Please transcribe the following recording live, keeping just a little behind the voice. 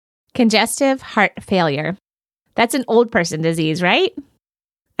Congestive heart failure. That's an old person disease, right?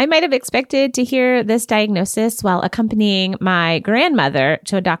 I might have expected to hear this diagnosis while accompanying my grandmother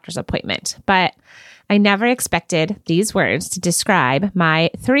to a doctor's appointment, but I never expected these words to describe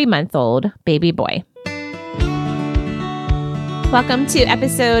my 3-month-old baby boy. Welcome to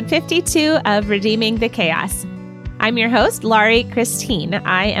episode 52 of Redeeming the Chaos. I'm your host, Laurie Christine.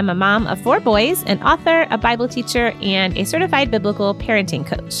 I am a mom of 4 boys, an author, a Bible teacher, and a certified biblical parenting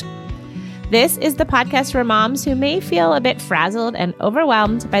coach. This is the podcast for moms who may feel a bit frazzled and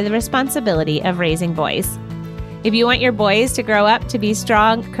overwhelmed by the responsibility of raising boys. If you want your boys to grow up to be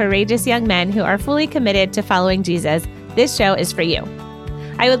strong, courageous young men who are fully committed to following Jesus, this show is for you.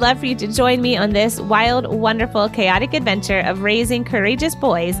 I would love for you to join me on this wild, wonderful, chaotic adventure of raising courageous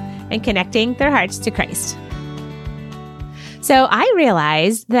boys and connecting their hearts to Christ. So I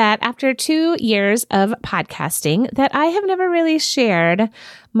realized that after 2 years of podcasting that I have never really shared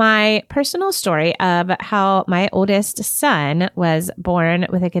my personal story of how my oldest son was born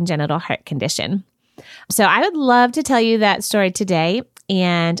with a congenital heart condition. So I would love to tell you that story today,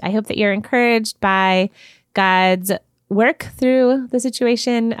 and I hope that you're encouraged by God's work through the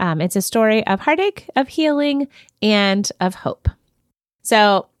situation. It's a story of heartache, of healing, and of hope.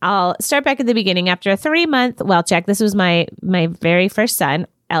 So I'll start back at the beginning. After a 3-month well check, this was my very first son,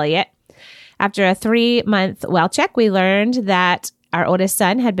 Elliot. After a 3-month well check, we learned that our oldest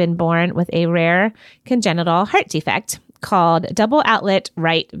son had been born with a rare congenital heart defect called double outlet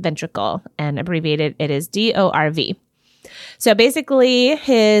right ventricle, and abbreviated it is DORV. So basically,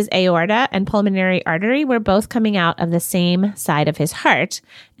 his aorta and pulmonary artery were both coming out of the same side of his heart,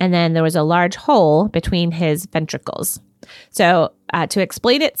 and then there was a large hole between his ventricles. So to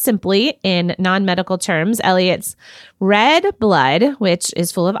explain it simply in non-medical terms, Elliot's red blood, which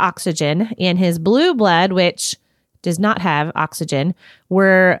is full of oxygen, and his blue blood, which does not have oxygen,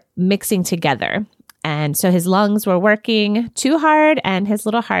 were mixing together. And so his lungs were working too hard, and his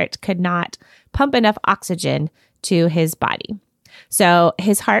little heart could not pump enough oxygen to his body. So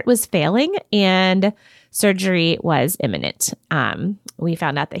his heart was failing, and surgery was imminent. We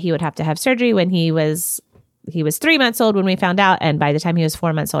found out that he would have to have surgery when he was 3 months old when we found out, and by the time he was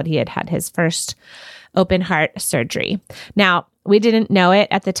 4 months old, he had had his first open heart surgery. Now, we didn't know it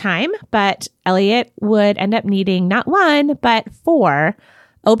at the time, but Elliot would end up needing not 1, but 4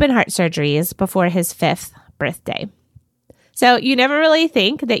 open heart surgeries before his 5th birthday. So you never really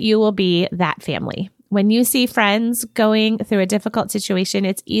think that you will be that family. When you see friends going through a difficult situation,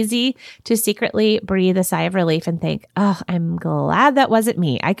 it's easy to secretly breathe a sigh of relief and think, oh, I'm glad that wasn't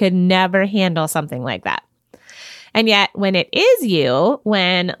me. I could never handle something like that. And yet, when it is you,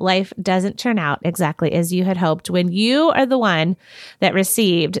 when life doesn't turn out exactly as you had hoped, when you are the one that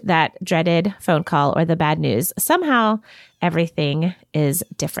received that dreaded phone call or the bad news, somehow everything is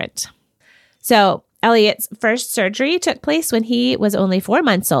different. So Elliot's first surgery took place when he was only 4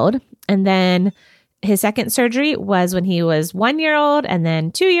 months old. And then his second surgery was when he was 1 year old, and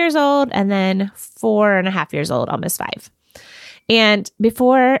then 2 years old, and then 4.5 years old, almost 5. And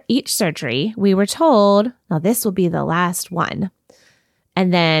before each surgery, we were told, now this will be the last one.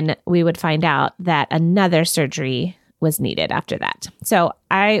 And then we would find out that another surgery was needed after that. So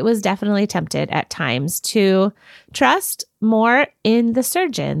I was definitely tempted at times to trust more in the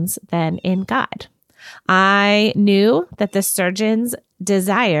surgeons than in God. I knew that the surgeons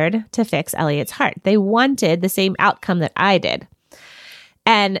desired to fix Elliot's heart. They wanted the same outcome that I did.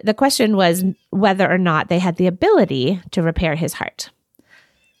 And the question was whether or not they had the ability to repair his heart.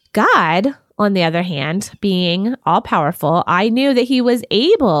 God, on the other hand, being all-powerful, I knew that he was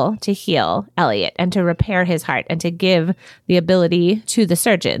able to heal Elliot and to repair his heart and to give the ability to the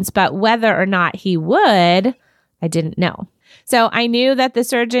surgeons. But whether or not he would, I didn't know. So I knew that the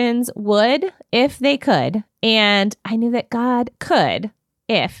surgeons would if they could, and I knew that God could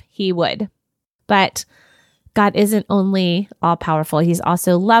if he would. But God isn't only all-powerful, he's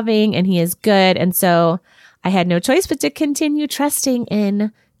also loving and he is good. And so I had no choice but to continue trusting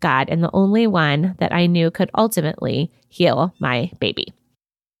in God and the only one that I knew could ultimately heal my baby.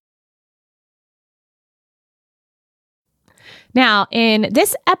 Now, in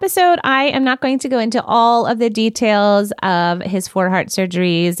this episode, I am not going to go into all of the details of his 4 heart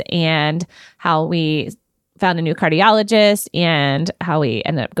surgeries and how we found a new cardiologist and how we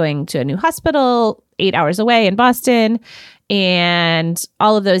ended up going to a new hospital 8 hours away in Boston and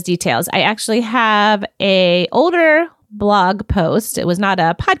all of those details. I actually have an older blog post. It was not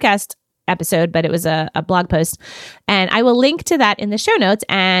a podcast episode, but it was a blog post. And I will link to that in the show notes.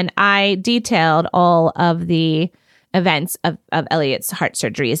 And I detailed all of the events of Elliot's heart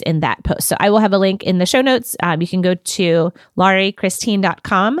surgery is in that post. So I will have a link in the show notes. You can go to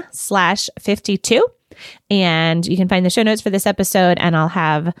lauriechristine.com/52 and you can find the show notes for this episode, and I'll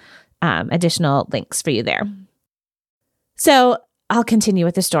have additional links for you there. So I'll continue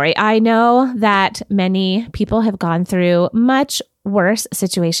with the story. I know that many people have gone through much worse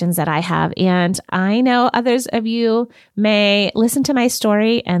situations that I have, and I know others of you may listen to my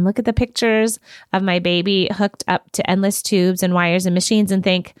story and look at the pictures of my baby hooked up to endless tubes and wires and machines and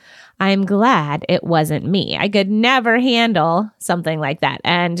think, I'm glad it wasn't me. I could never handle something like that.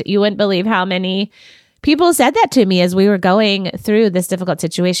 And you wouldn't believe how many people said that to me as we were going through this difficult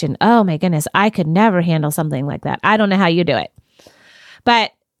situation. Oh my goodness, I could never handle something like that. I don't know how you do it.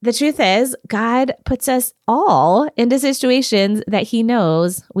 But the truth is, God puts us all into situations that He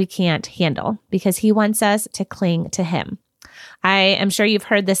knows we can't handle because He wants us to cling to Him. I am sure you've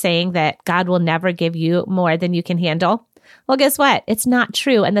heard the saying that God will never give you more than you can handle. Well, guess what? It's not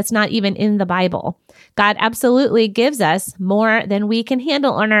true, and that's not even in the Bible. God absolutely gives us more than we can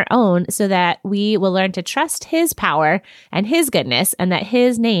handle on our own so that we will learn to trust His power and His goodness, and that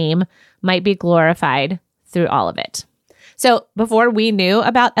His name might be glorified through all of it. So before we knew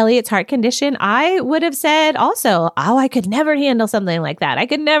about Elliot's heart condition, I would have said also, I could never handle something like that. I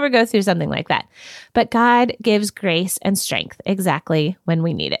could never go through something like that. But God gives grace and strength exactly when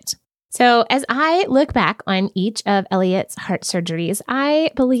we need it. So as I look back on each of Elliot's heart surgeries,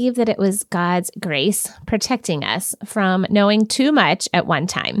 I believe that it was God's grace protecting us from knowing too much at one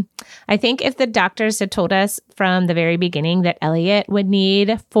time. I think if the doctors had told us from the very beginning that Elliot would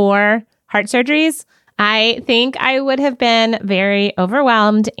need 4 heart surgeries, I think I would have been very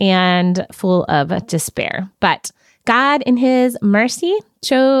overwhelmed and full of despair. But God, in His mercy,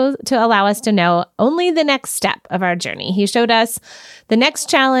 chose to allow us to know only the next step of our journey. He showed us the next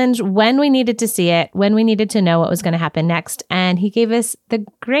challenge when we needed to see it, when we needed to know what was going to happen next. And He gave us the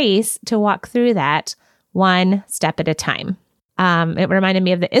grace to walk through that one step at a time. It reminded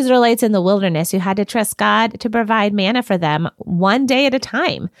me of the Israelites in the wilderness who had to trust God to provide manna for them one day at a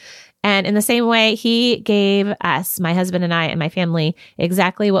time. And in the same way, He gave us, my husband and I and my family,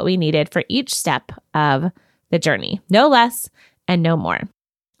 exactly what we needed for each step of the journey. No less and no more.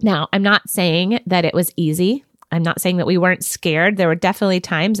 Now, I'm not saying that it was easy. I'm not saying that we weren't scared. There were definitely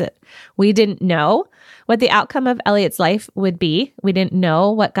times that we didn't know what the outcome of Elliot's life would be. We didn't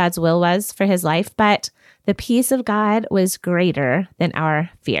know what God's will was for his life, but the peace of God was greater than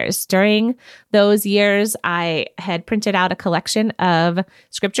our fears. During those years, I had printed out a collection of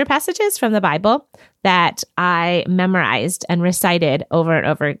scripture passages from the Bible that I memorized and recited over and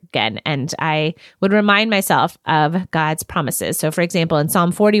over again. And I would remind myself of God's promises. So for example, in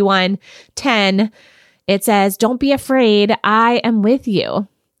Psalm 41:10, it says, "Don't be afraid, I am with you."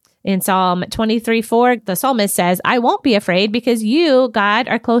 In Psalm 23:4, the psalmist says, "I won't be afraid because you, God,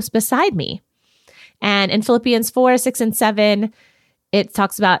 are close beside me." And in Philippians 4:6 and 7, it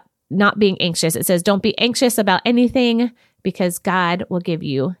talks about not being anxious. It says, "Don't be anxious about anything because God will give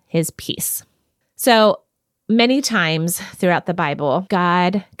you His peace." So many times throughout the Bible,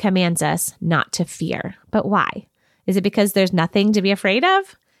 God commands us not to fear. But why? Is it because there's nothing to be afraid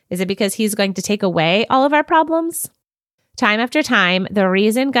of? Is it because He's going to take away all of our problems? Time after time, the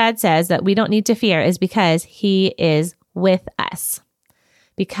reason God says that we don't need to fear is because He is with us.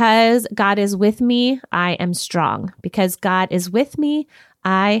 Because God is with me, I am strong. Because God is with me,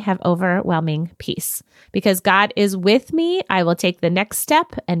 I have overwhelming peace. Because God is with me, I will take the next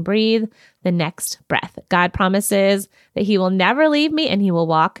step and breathe the next breath. God promises that He will never leave me and He will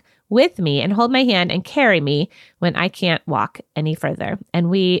walk with me and hold my hand and carry me when I can't walk any further. And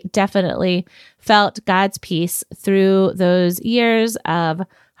we definitely felt God's peace through those years of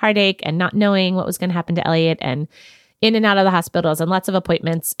heartache and not knowing what was going to happen to Elliot and in and out of the hospitals and lots of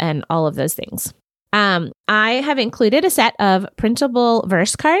appointments and all of those things. I have included a set of printable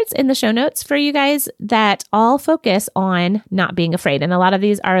verse cards in the show notes for you guys that all focus on not being afraid. And a lot of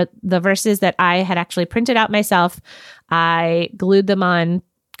these are the verses that I had actually printed out myself. I glued them on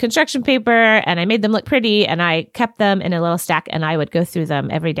construction paper and I made them look pretty and I kept them in a little stack and I would go through them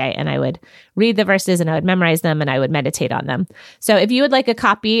every day and I would read the verses and I would memorize them and I would meditate on them. So if you would like a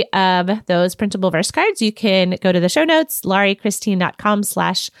copy of those printable verse cards, you can go to the show notes,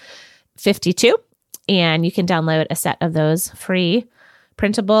 lauriechristine.com/52, and you can download a set of those free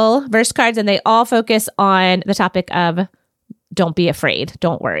printable verse cards, and they all focus on the topic of don't be afraid,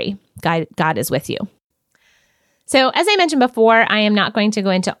 don't worry. God is with you. So as I mentioned before, I am not going to go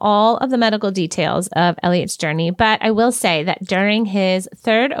into all of the medical details of Elliot's journey, but I will say that during his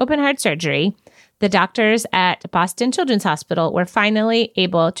 3rd open heart surgery, the doctors at Boston Children's Hospital were finally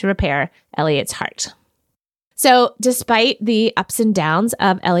able to repair Elliot's heart. So despite the ups and downs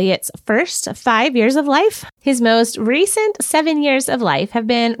of Elliot's first 5 years of life, his most recent 7 years of life have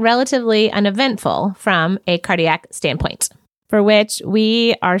been relatively uneventful from a cardiac standpoint, for which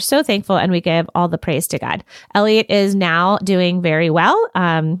we are so thankful and we give all the praise to God. Elliot is now doing very well.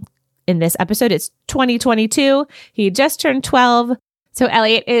 In this episode, it's 2022. He just turned 12. So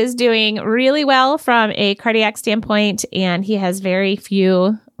Elliot is doing really well from a cardiac standpoint, and he has very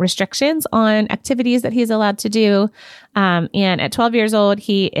few restrictions on activities that he's allowed to do. And at 12 years old,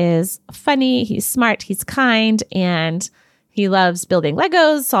 he is funny, he's smart, he's kind, and he loves building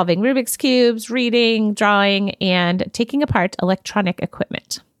Legos, solving Rubik's Cubes, reading, drawing, and taking apart electronic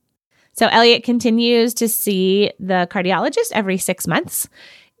equipment. So Elliot continues to see the cardiologist every 6 months,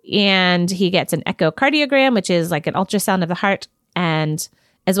 and he gets an echocardiogram, which is like an ultrasound of the heart, and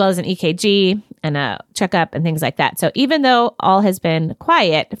as well as an EKG and a checkup and things like that. So even though all has been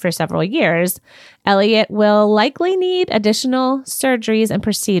quiet for several years, Elliot will likely need additional surgeries and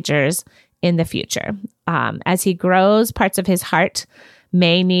procedures in the future. As he grows, parts of his heart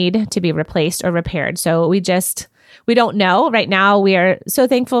may need to be replaced or repaired. So we don't know. Right now, we are so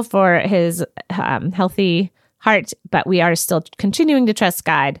thankful for his healthy heart, but we are still continuing to trust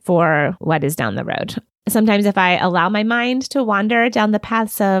God for what is down the road. Sometimes if I allow my mind to wander down the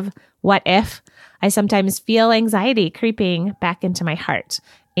paths of what if, I sometimes feel anxiety creeping back into my heart.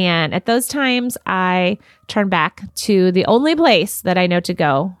 And at those times, I turn back to the only place that I know to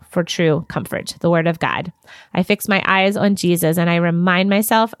go for true comfort, the Word of God. I fix my eyes on Jesus and I remind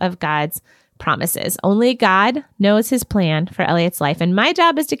myself of God's promises. Only God knows his plan for Elliot's life. And my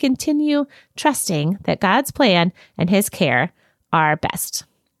job is to continue trusting that God's plan and his care are best.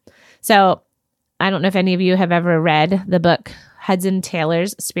 So I don't know if any of you have ever read the book Hudson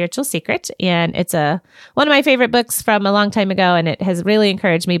Taylor's Spiritual Secret, and it's one of my favorite books from a long time ago, and it has really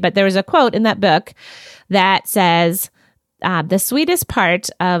encouraged me. But there was a quote in that book that says, the sweetest part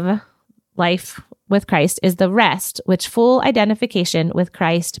of life with Christ is the rest which full identification with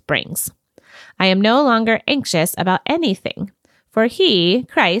Christ brings. I am no longer anxious about anything, for he,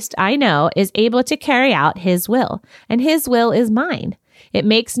 Christ, I know, is able to carry out his will, and his will is mine. It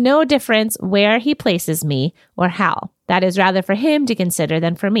makes no difference where he places me or how. That is rather for him to consider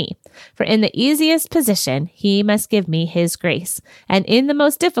than for me. For in the easiest position, he must give me his grace. And in the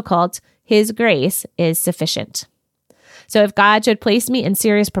most difficult, his grace is sufficient. So if God should place me in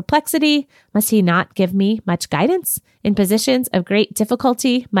serious perplexity, must he not give me much guidance? In positions of great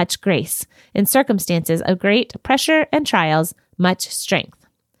difficulty, much grace. In circumstances of great pressure and trials, much strength.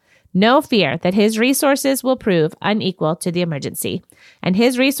 No fear that his resources will prove unequal to the emergency. And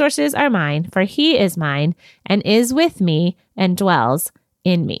his resources are mine, for he is mine and is with me and dwells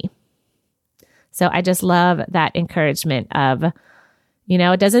in me. So I just love that encouragement of,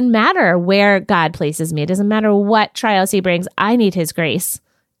 it doesn't matter where God places me. It doesn't matter what trials he brings. I need his grace.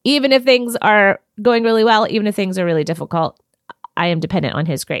 Even if things are going really well, even if things are really difficult, I am dependent on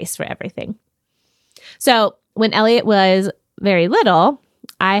his grace for everything. So when Elliot was very little,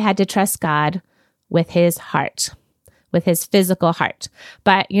 I had to trust God with his heart, with his physical heart.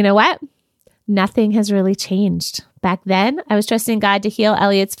 But you know what? Nothing has really changed. Back then, I was trusting God to heal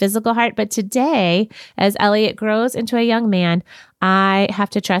Elliot's physical heart. But today, as Elliot grows into a young man, I have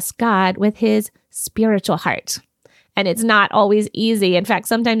to trust God with his spiritual heart. And it's not always easy. In fact,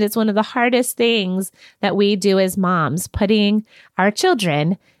 sometimes it's one of the hardest things that we do as moms, putting our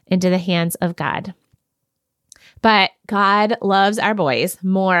children into the hands of God. But God loves our boys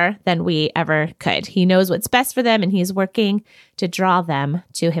more than we ever could. He knows what's best for them, and he's working to draw them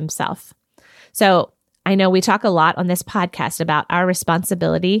to himself. So I know we talk a lot on this podcast about our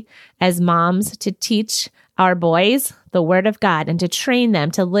responsibility as moms to teach our boys the Word of God and to train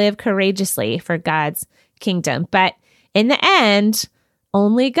them to live courageously for God's kingdom. But in the end,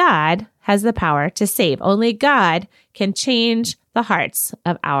 only God has the power to save. Only God can change the hearts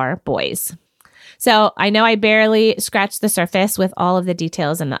of our boys. So I know I barely scratched the surface with all of the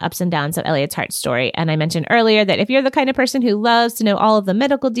details and the ups and downs of Elliot's heart story. And I mentioned earlier that if you're the kind of person who loves to know all of the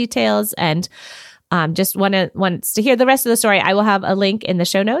medical details and just wants to hear the rest of the story, I will have a link in the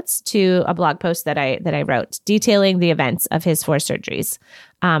show notes to a blog post that I wrote detailing the events of his 4 surgeries.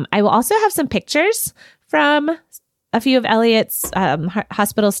 I will also have some pictures from a few of Elliot's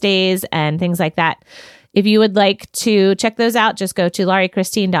hospital stays and things like that. If you would like to check those out, just go to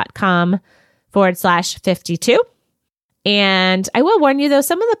lauriechristine.com/52. And I will warn you, though,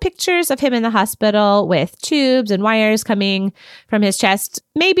 some of the pictures of him in the hospital with tubes and wires coming from his chest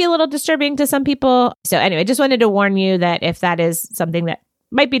may be a little disturbing to some people. So anyway, just wanted to warn you that if that is something that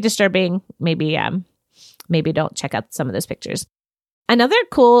might be disturbing, maybe don't check out some of those pictures. Another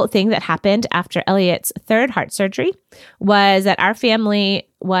cool thing that happened after Elliot's third heart surgery was that our family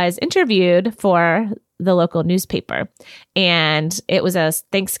was interviewed for the local newspaper. And it was a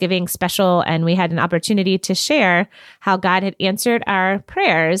Thanksgiving special, and we had an opportunity to share how God had answered our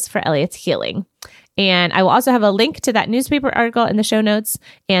prayers for Elliot's healing. And I will also have a link to that newspaper article in the show notes,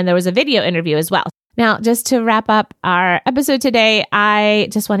 and there was a video interview as well. Now, just to wrap up our episode today, I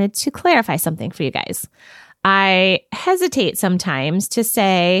just wanted to clarify something for you guys. I hesitate sometimes to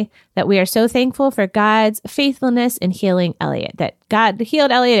say that we are so thankful for God's faithfulness in healing Elliot, that God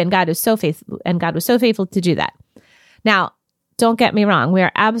healed Elliot and God was so faithful to do that. Now, don't get me wrong. We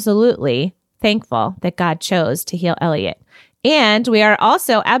are absolutely thankful that God chose to heal Elliot. And we are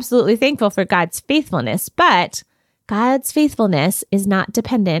also absolutely thankful for God's faithfulness, but God's faithfulness is not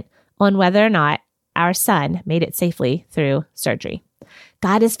dependent on whether or not our son made it safely through surgery.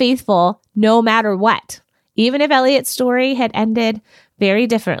 God is faithful no matter what. Even if Elliot's story had ended very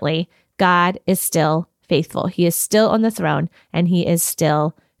differently, God is still faithful. He is still on the throne, and he is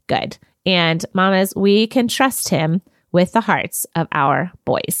still good. And mamas, we can trust him with the hearts of our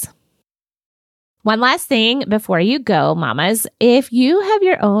boys. One last thing before you go, mamas, if you have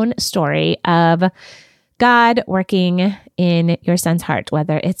your own story of God working in your son's heart,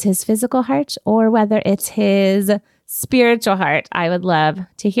 whether it's his physical heart or whether it's his spiritual heart, I would love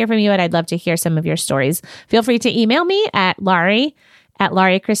to hear from you, and I'd love to hear some of your stories. Feel free to email me at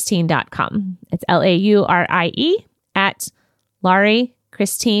laurie@lauriechristine.com. It's LAURIE at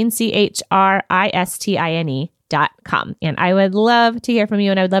lauriechristine, CHRISTINE.com. And I would love to hear from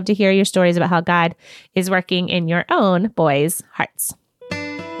you, and I would love to hear your stories about how God is working in your own boys' hearts.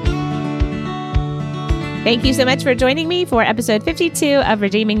 Thank you so much for joining me for episode 52 of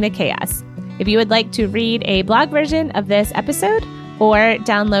Redeeming the Chaos. If you would like to read a blog version of this episode or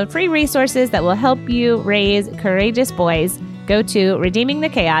download free resources that will help you raise courageous boys, go to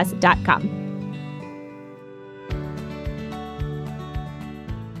redeemingthechaos.com.